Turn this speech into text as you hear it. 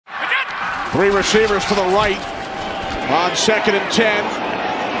Three receivers to the right on 2nd and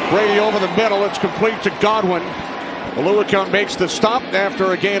 10. Brady over the middle. It's complete to Godwin. Oluokun makes the stop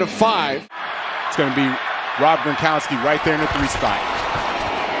after a gain of 5. It's going to be Rob Gronkowski right there in the 3 spot.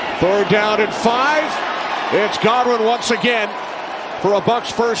 3rd down and 5. It's Godwin once again for a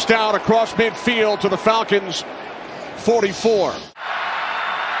Bucs first down across midfield to the Falcons 44.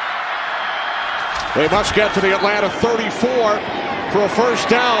 They must get to the Atlanta 34 for a first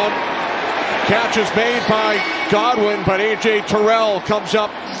down. Catch is made by Godwin, but A.J. Terrell comes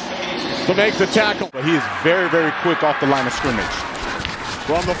up to make the tackle. But he is very, very quick off the line of scrimmage.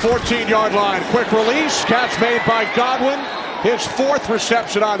 From the 14-yard line, quick release. Catch made by Godwin. His 4th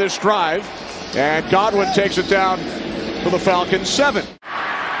reception on this drive. And Godwin takes it down for the Falcons 7.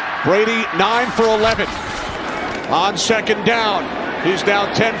 Brady 9 for 11. On 2nd down, he's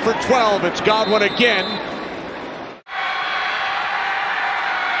now 10 for 12. It's Godwin again.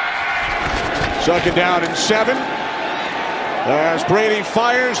 2nd down and 7. As Brady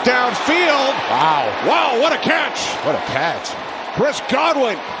fires downfield. Wow, what a catch. What a catch. Chris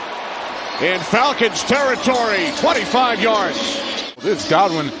Godwin in Falcons territory, 25 yards. This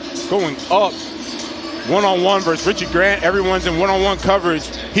Godwin going up one-on-one versus Richie Grant. Everyone's in one-on-one coverage.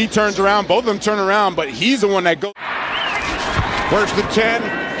 He turns around. Both of them turn around, but he's the one that goes. 1st and 10,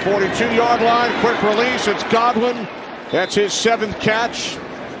 42-yard line. Quick release. It's Godwin. That's his 7th catch.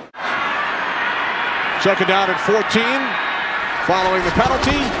 2nd down and 14. Following the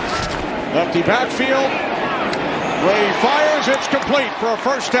penalty. Empty backfield. Brady fires. It's complete for a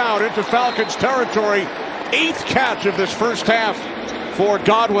first down into Falcons territory. 8th catch of this first half for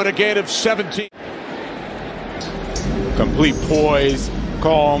Godwin, a gain of 17. Complete poise,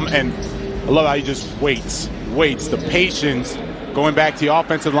 calm, and I love how he just waits. The patience, going back to the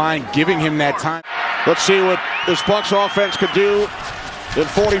offensive line, giving him that time. Let's see what this Bucs offense could do in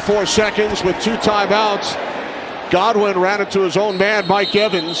 44 seconds with 2 timeouts. Godwin ran into his own man, Mike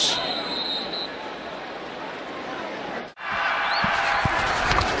Evans.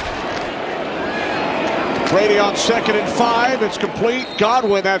 Brady on 2nd and 5. It's complete.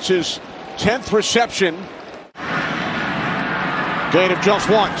 Godwin, that's his 10th reception. Gain of just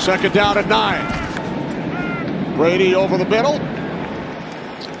 1. 2nd down and 9. Brady over the middle.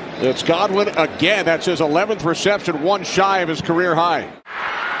 It's Godwin again. That's his 11th reception, 1 shy of his career high.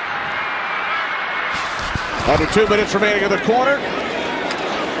 Under 2 minutes remaining in the quarter.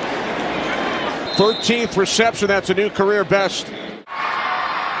 13th reception. That's a new career best.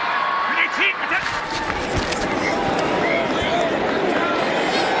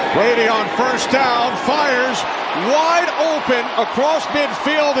 Brady on first down, fires wide open across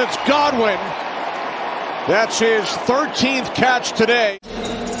midfield. It's Godwin. That's his 13th catch today.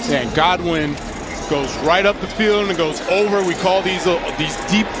 And Godwin goes right up the field and goes over. We call these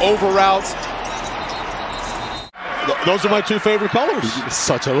deep over routes. Those are my 2 favorite colors. You're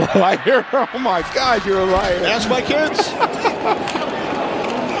such a liar. Oh my God, you're a liar. Ask my kids.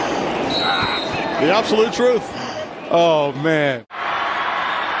 The absolute truth. Oh man.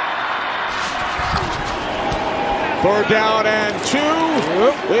 3rd down and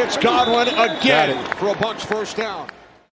 2. It's Godwin again for a Bucs first down.